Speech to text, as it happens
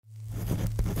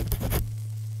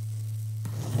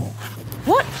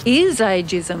is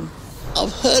ageism?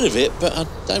 I've heard of it, but I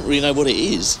don't really know what it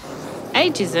is.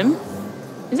 Ageism?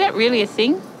 Is that really a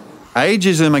thing?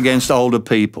 Ageism against older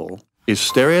people is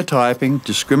stereotyping,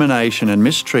 discrimination and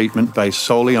mistreatment based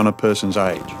solely on a person's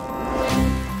age.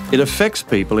 It affects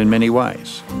people in many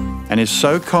ways and is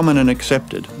so common and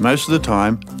accepted, most of the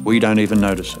time we don't even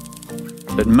notice it.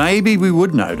 But maybe we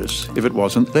would notice if it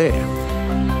wasn't there.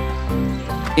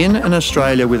 In an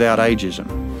Australia without ageism,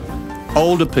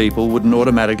 older people wouldn't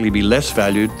automatically be less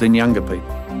valued than younger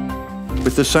people.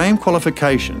 With the same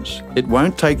qualifications, it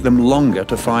won't take them longer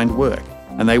to find work,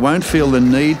 and they won't feel the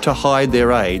need to hide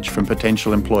their age from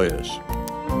potential employers.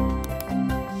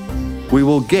 We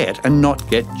will get and not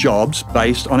get jobs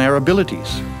based on our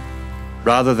abilities,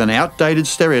 rather than outdated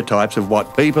stereotypes of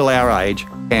what people our age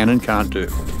can and can't do.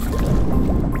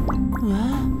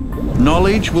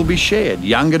 Knowledge will be shared,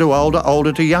 younger to older,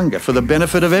 older to younger, for the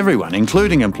benefit of everyone,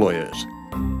 including employers.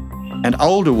 And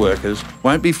older workers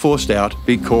won't be forced out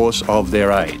because of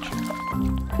their age.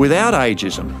 Without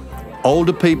ageism,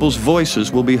 older people's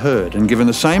voices will be heard and given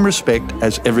the same respect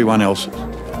as everyone else's.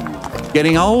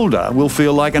 Getting older will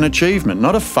feel like an achievement,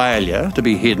 not a failure to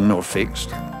be hidden or fixed.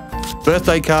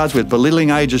 Birthday cards with belittling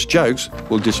ageist jokes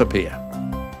will disappear.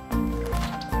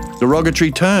 Derogatory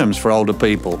terms for older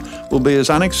people will be as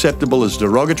unacceptable as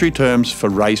derogatory terms for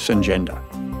race and gender.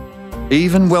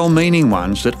 Even well-meaning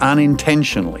ones that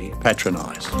unintentionally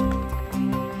patronise.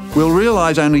 We'll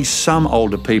realise only some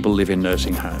older people live in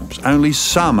nursing homes, only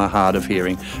some are hard of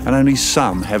hearing, and only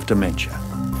some have dementia.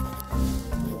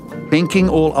 Thinking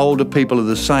all older people are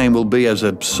the same will be as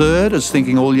absurd as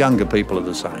thinking all younger people are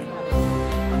the same.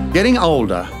 Getting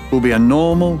older will be a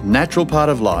normal, natural part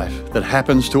of life that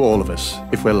happens to all of us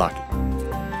if we're lucky.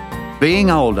 Being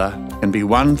older can be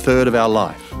 1/3 of our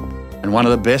life and one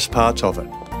of the best parts of it.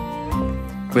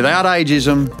 Without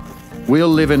ageism, we'll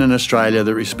live in an Australia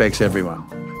that respects everyone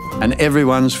and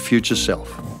everyone's future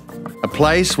self. A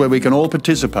place where we can all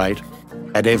participate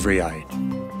at every age.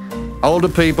 Older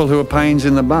people who are pains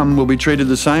in the bum will be treated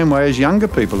the same way as younger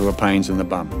people who are pains in the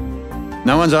bum.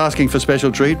 No one's asking for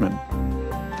special treatment,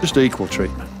 just equal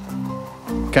treatment.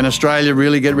 Can Australia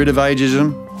really get rid of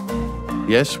ageism?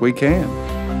 Yes, we can.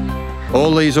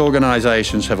 All these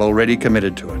organisations have already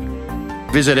committed to it.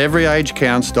 Visit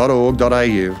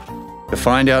everyagecounts.org.au to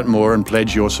find out more and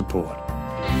pledge your support.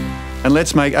 And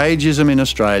let's make ageism in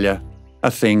Australia a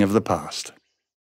thing of the past.